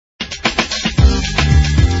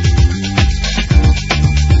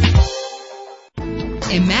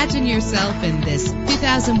Imagine yourself in this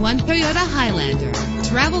 2001 Toyota Highlander.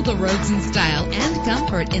 Travel the roads in style and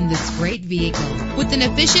comfort in this great vehicle with an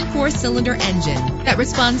efficient 4-cylinder engine that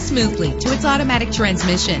responds smoothly to its automatic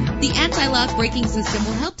transmission. The anti-lock braking system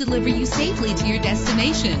will help deliver you safely to your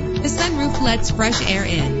destination. The sunroof lets fresh air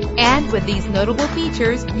in. And with these notable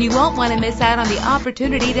features, you won't want to miss out on the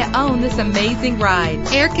opportunity to own this amazing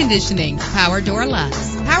ride. Air conditioning, power door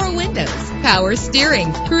locks, power windows, power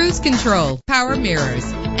steering, cruise control, power mirrors,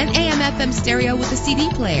 an AM/FM stereo with a CD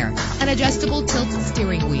player, an adjustable tilt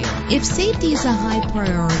steering wheel. If safety is a high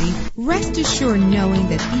priority, rest assured knowing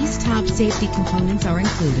that these top safety components are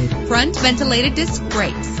included. Front ventilated disc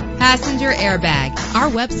brakes, passenger airbag. Our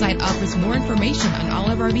website offers more information on all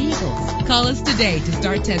of our vehicles. Call us today to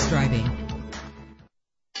start test driving.